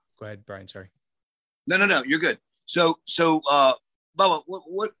 Go ahead, Brian. Sorry. No, you're good. So, Bubba,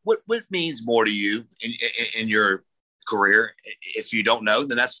 what means more to you in your career? If you don't know,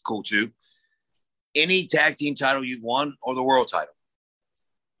 then that's cool too. Any tag team title you've won or the world title?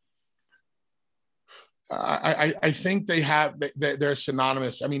 I think they're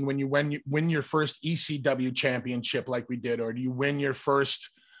synonymous. I mean, when you win your first ECW championship like we did, or do you win your first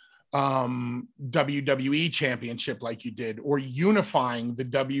WWE championship like you did, or unifying the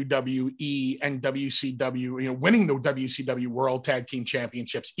WWE and WCW, winning the WCW World Tag Team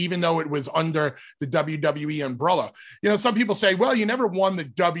Championships, even though it was under the WWE umbrella. Some people say, well, you never won the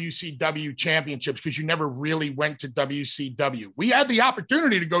WCW championships because you never really went to WCW. We had the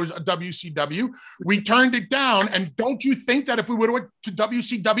opportunity to go to WCW. We turned it down. And don't you think that if we would have went to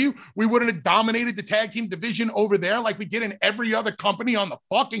WCW, we would have dominated the tag team division over there like we did in every other company on the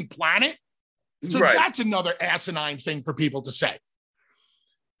fucking planet? So that's another asinine thing for people to say,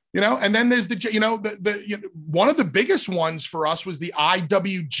 and then there's one of the biggest ones for us was the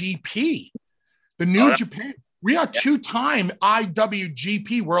IWGP, the New Japan. We are 2-time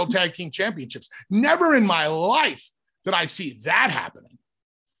IWGP World Tag Team Championships. Never in my life did I see that happening.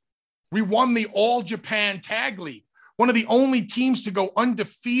 We won the All Japan Tag League, one of the only teams to go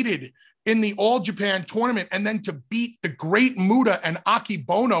undefeated in the All Japan tournament, and then to beat the Great Muta and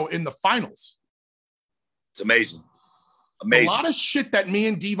Akibono in the finals. It's amazing. A lot of shit that me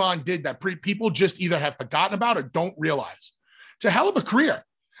and Devon did that people just either have forgotten about or don't realize. It's a hell of a career.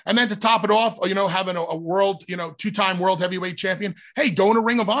 And then to top it off, having a world, 2-time world heavyweight champion. Hey, going to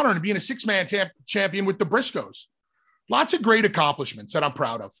Ring of Honor and being a 6-man champion with the Briscoes. Lots of great accomplishments that I'm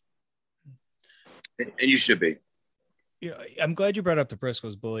proud of. And you should be. I'm glad you brought up the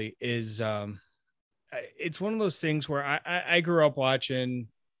Briscoes, Bully. It's one of those things where I grew up watching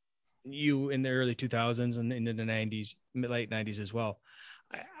you in the early 2000s and into the 90s, late 90s as well.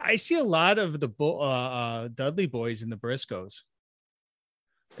 I see a lot of the Dudley boys in the Briscoes.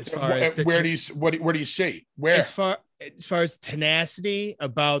 As far as where do you see? Where? As far as tenacity,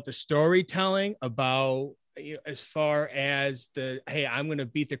 about the storytelling, about as far as hey, I'm going to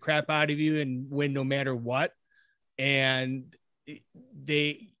beat the crap out of you and win no matter what. And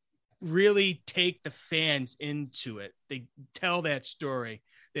they really take the fans into it. They tell that story.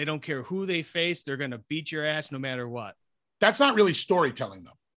 They don't care who they face. They're going to beat your ass no matter what. That's not really storytelling,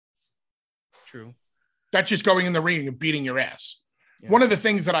 though. True. That's just going in the ring and beating your ass. Yeah. One of the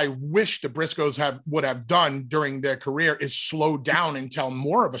things that I wish the Briscoes would have done during their career is slow down and tell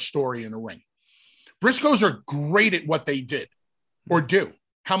more of a story in a ring. Briscoes are great at what they did or do.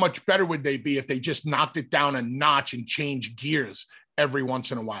 How much better would they be if they just knocked it down a notch and changed gears every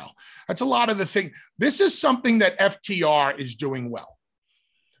once in a while? That's a lot of the thing. This is something that FTR is doing well.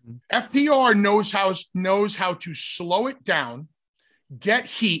 FTR knows how to slow it down, get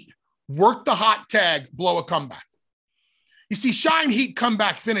heat, work the hot tag, blow a comeback. You see, Shine Heat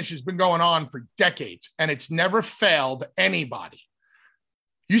comeback finish has been going on for decades, and it's never failed anybody.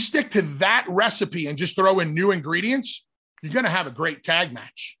 You stick to that recipe and just throw in new ingredients, you're going to have a great tag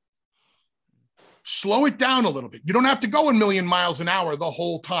match. Slow it down a little bit. You don't have to go a million miles an hour the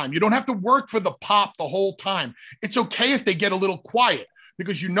whole time. You don't have to work for the pop the whole time. It's okay if they get a little quiet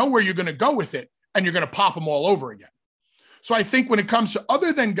because you know where you're going to go with it and you're going to pop them all over again. So I think when it comes to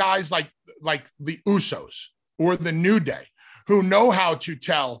other than guys like the Usos or the New Day, who know how to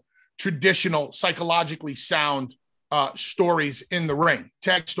tell traditional, psychologically sound stories in the ring,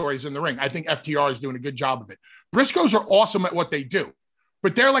 tag stories in the ring, I think FTR is doing a good job of it. Briscoes are awesome at what they do,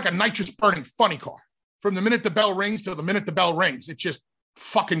 but they're like a nitrous burning funny car. From the minute the bell rings to the minute the bell rings, it's just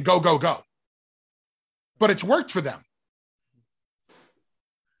fucking go, go, go. But it's worked for them.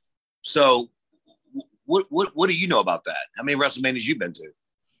 So what do you know about that? How many WrestleManias you've been to?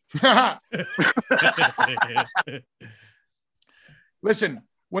 Listen,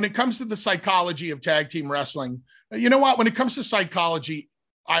 when it comes to the psychology of tag team wrestling, you know what? When it comes to psychology,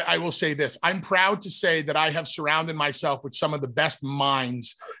 I will say this. I'm proud to say that I have surrounded myself with some of the best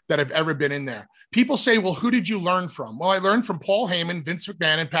minds that have ever been in there. People say, well, who did you learn from? Well, I learned from Paul Heyman, Vince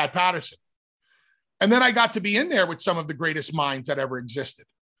McMahon, and Pat Patterson. And then I got to be in there with some of the greatest minds that ever existed.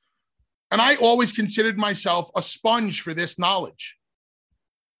 And I always considered myself a sponge for this knowledge.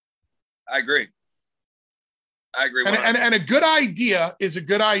 I agree. And a good idea is a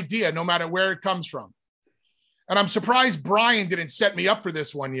good idea, no matter where it comes from. And I'm surprised Brian didn't set me up for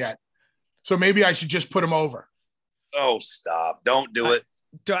this one yet. So maybe I should just put him over. Oh, stop. Don't do it.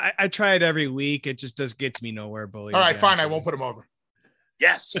 I try it every week. It just gets me nowhere, Bully. All right, fine. I won't put him over.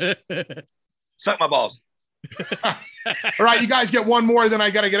 Yes. Suck my balls. All right, you guys get one more, then I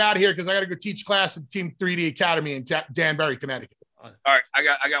got to get out of here because I got to go teach class at the Team 3D Academy in Danbury, Connecticut. All right,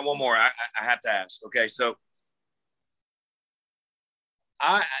 I got one more. I have to ask. Okay, so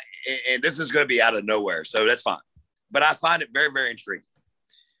and this is going to be out of nowhere, so that's fine. But I find it very, very intriguing.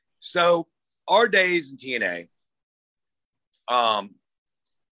 So our days in TNA, I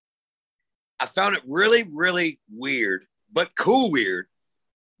found it really, really weird, but cool weird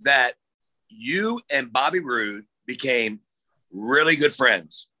that you and Bobby Roode became really good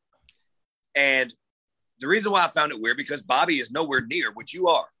friends. And the reason why I found it weird, because Bobby is nowhere near what you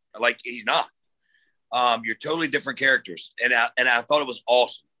are. Like, he's not. You're totally different characters. And I thought it was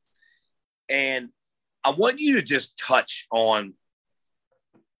awesome. And I want you to just touch on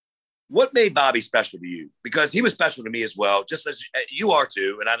what made Bobby special to you, because he was special to me as well, just as you are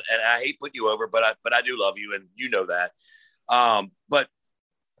too. And I hate putting you over, but I do love you, and you know that. But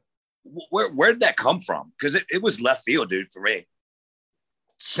where did that come from? Because it was left field, dude, for me.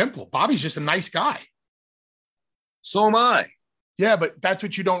 Simple. Bobby's just a nice guy. So am I. Yeah, but that's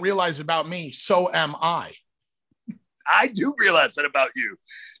what you don't realize about me. So am I. I do realize that about you.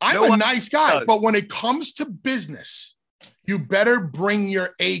 I'm a nice guy, but when it comes to business, you better bring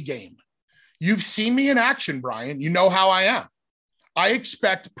your A game. You've seen me in action, Brian. You know how I am. I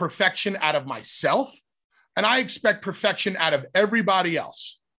expect perfection out of myself, and I expect perfection out of everybody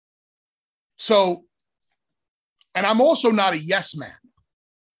else. So, and I'm also not a yes man.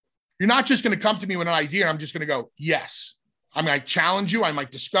 You're not just going to come to me with an idea and I'm just going to go, yes. I might challenge you. I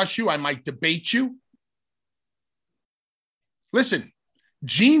might discuss you. I might debate you. Listen,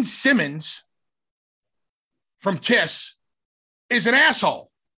 Gene Simmons from Kiss is an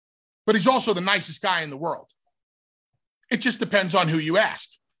asshole, but he's also the nicest guy in the world. It just depends on who you ask.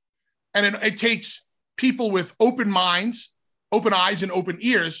 And it takes people with open minds, open eyes, and open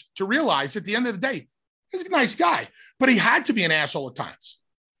ears to realize at the end of the day, he's a nice guy, but he had to be an asshole at times.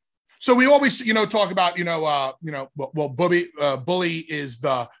 So we always, talk about, Bully is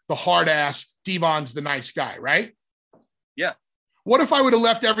the hard ass, Devon's the nice guy, right? Yeah. What if I would have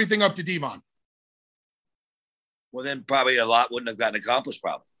left everything up to Devon? Well, then probably a lot wouldn't have gotten accomplished,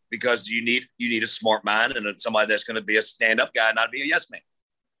 probably, because you need a smart mind and somebody that's going to be a stand-up guy, not be a yes man.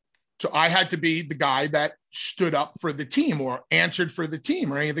 So I had to be the guy that stood up for the team or answered for the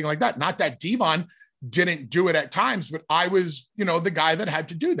team or anything like that. Not that Devon didn't do it at times, but I was, the guy that had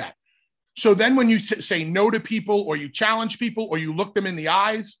to do that. So then when you say no to people or you challenge people or you look them in the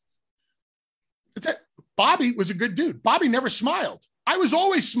eyes, it's it. Bobby was a good dude. Bobby never smiled. I was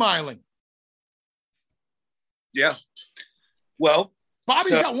always smiling. Yeah. Well,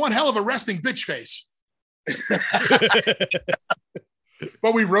 Bobby's got one hell of a resting bitch face.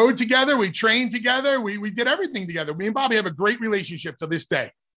 But we rode together. We trained together. We did everything together. Me and Bobby have a great relationship to this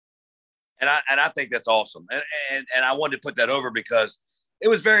day. And I think that's awesome. And I wanted to put that over because it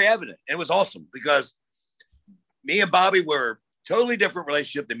was very evident. It was awesome because me and Bobby were totally different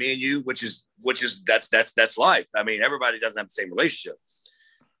relationship than me and you, which is that's life. I mean, everybody doesn't have the same relationship,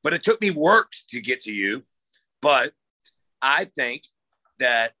 but it took me work to get to you. But I think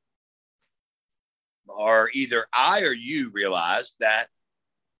that either I or you realized that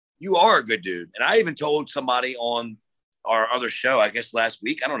you are a good dude. And I even told somebody on our other show, I guess last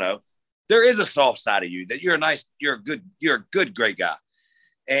week, I don't know, there is a soft side of you that you're a good, great guy.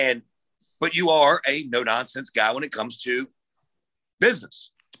 But you are a no nonsense guy when it comes to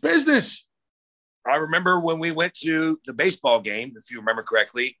business. I remember when we went to the baseball game, if you remember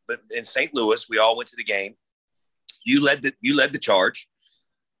correctly, but in St. Louis, we all went to the game. You led the charge.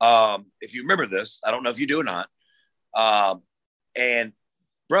 If you remember this, I don't know if you do or not. And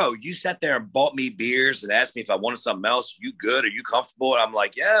bro, you sat there and bought me beers and asked me if I wanted something else. You good? Are you comfortable? And I'm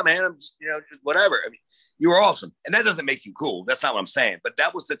like, yeah, man, I'm just, just whatever. I mean, you were awesome. And that doesn't make you cool. That's not what I'm saying. But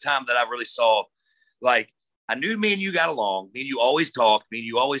that was the time that I really saw, like, I knew me and you got along. Me and you always talked. Me and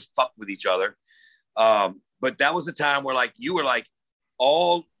you always fucked with each other. But that was the time where, like, you were like,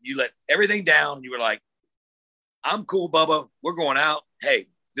 you let everything down. You were like, I'm cool, Bubba. We're going out. Hey,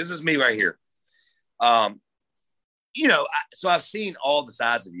 this is me right here. So I've seen all the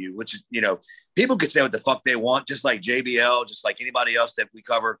sides of you, which is, people can say what the fuck they want, just like JBL, just like anybody else that we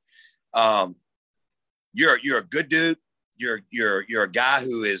cover. You're a good dude. You're a guy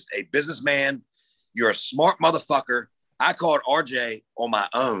who is a businessman. You're a smart motherfucker. I called RJ on my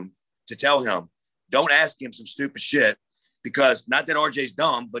own to tell him, don't ask him some stupid shit, because not that RJ's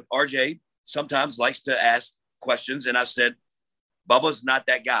dumb, but RJ sometimes likes to ask questions. And I said, Bubba's not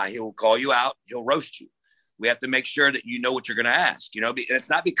that guy. He will call you out. He'll roast you. We have to make sure that you know what you're going to ask, and it's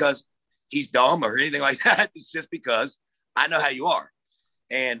not because he's dumb or anything like that. It's just because I know how you are.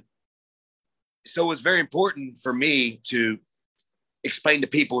 And so it was very important for me to explain to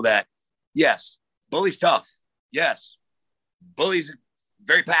people that, yes, bully's tough. Yes. Bully's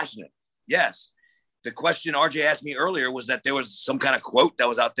very passionate. Yes. The question RJ asked me earlier was that there was some kind of quote that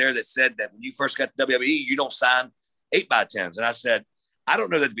was out there that said that when you first got to WWE, you don't sign 8x10s. And I said, I don't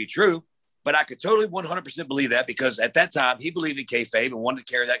know that to be true, but I could totally 100% believe that, because at that time he believed in kayfabe and wanted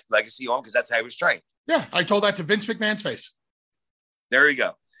to carry that legacy on because that's how he was trained. Yeah. I told that to Vince McMahon's face. There you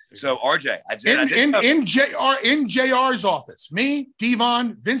go. So RJ, in JR's office, me,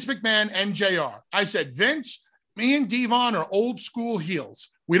 Devon, Vince McMahon, and JR. I said, Vince, me and Devon are old school heels.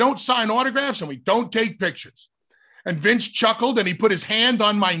 We don't sign autographs and we don't take pictures. And Vince chuckled and he put his hand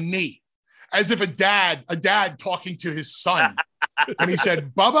on my knee as if a dad talking to his son. And he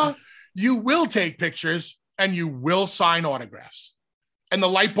said, Bubba, you will take pictures and you will sign autographs. And the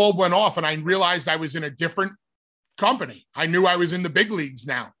light bulb went off and I realized I was in a different company. I knew I was in the big leagues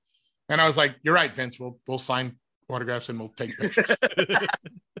now. And I was like, you're right, Vince, we'll sign autographs and we'll take pictures.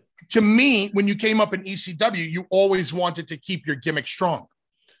 To me, when you came up in ECW, you always wanted to keep your gimmick strong.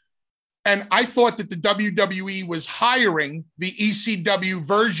 And I thought that the WWE was hiring the ECW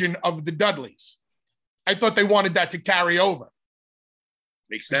version of the Dudleys. I thought they wanted that to carry over.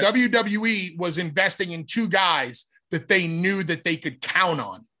 Makes sense. WWE was investing in two guys that they knew that they could count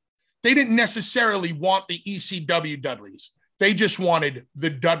on. They didn't necessarily want the ECW Dudleys. They just wanted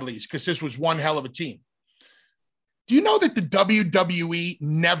the Dudleys because this was one hell of a team. Do you know that the WWE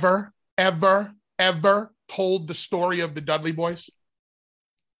never, ever, ever told the story of the Dudley Boys?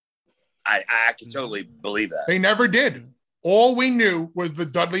 I can totally believe that. They never did. All we knew was the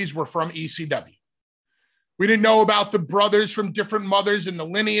Dudleys were from ECW. We didn't know about the brothers from different mothers and the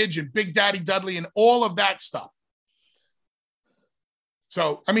lineage and Big Daddy Dudley and all of that stuff.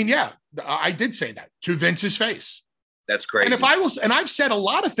 So, I mean, yeah, I did say that to Vince's face. That's crazy. And I've said a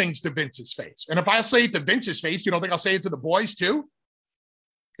lot of things to Vince's face. And if I say it to Vince's face, you don't think I'll say it to the boys too?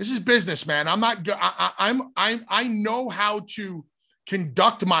 This is business, man. I know how to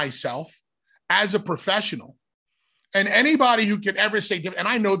conduct myself as a professional. And anybody who can ever say, and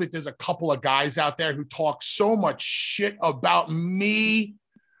I know that there's a couple of guys out there who talk so much shit about me.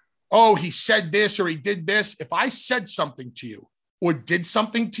 Oh, he said this or he did this. If I said something to you or did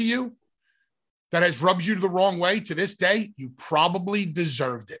something to you that has rubbed you the wrong way to this day, you probably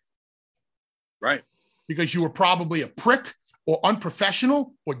deserved it. Right. Because you were probably a prick or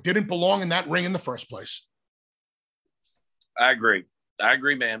unprofessional or didn't belong in that ring in the first place. I agree,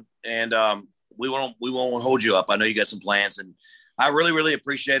 man. And we won't hold you up. I know you got some plans, and I really, really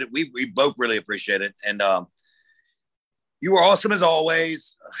appreciate it. We both really appreciate it. And you were awesome as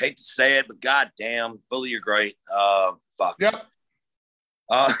always. I hate to say it, but goddamn, Bully, you're great. Fuck. Yep.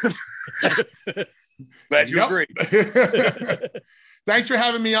 Glad you agree. Thanks for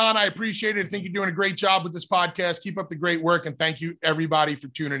having me on. I appreciate it. I think you're doing a great job with this podcast. Keep up the great work, and thank you everybody for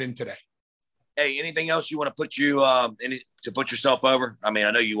tuning in today. Hey, anything else you want to put to put yourself over? I mean,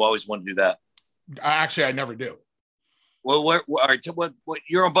 I know you always want to do that. Actually, I never do. Well, what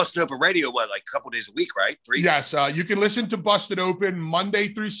you're on Busted Open Radio, like a couple days a week, right? 3? Yes. You can listen to Busted Open Monday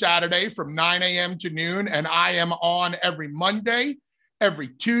through Saturday from 9 a.m. to noon. And I am on every Monday, every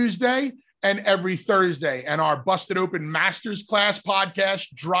Tuesday, and every Thursday. And our Busted Open Masters Class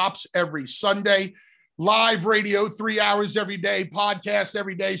podcast drops every Sunday. Live radio, 3 hours every day, podcasts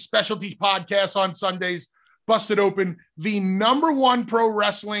every day, specialties podcasts on Sundays. Busted Open, the #1 pro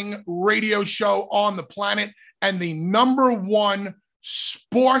wrestling radio show on the planet and the #1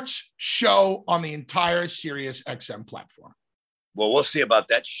 sports show on the entire Sirius XM platform. Well, we'll see about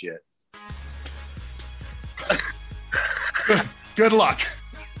that shit. Good luck.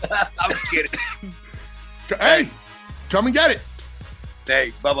 I'm kidding. Hey, come and get it.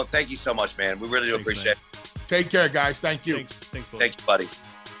 Hey, Bubba, thank you so much, man. We really do appreciate it. Take care, guys. Thank you. Thanks, buddy. Thank you, buddy.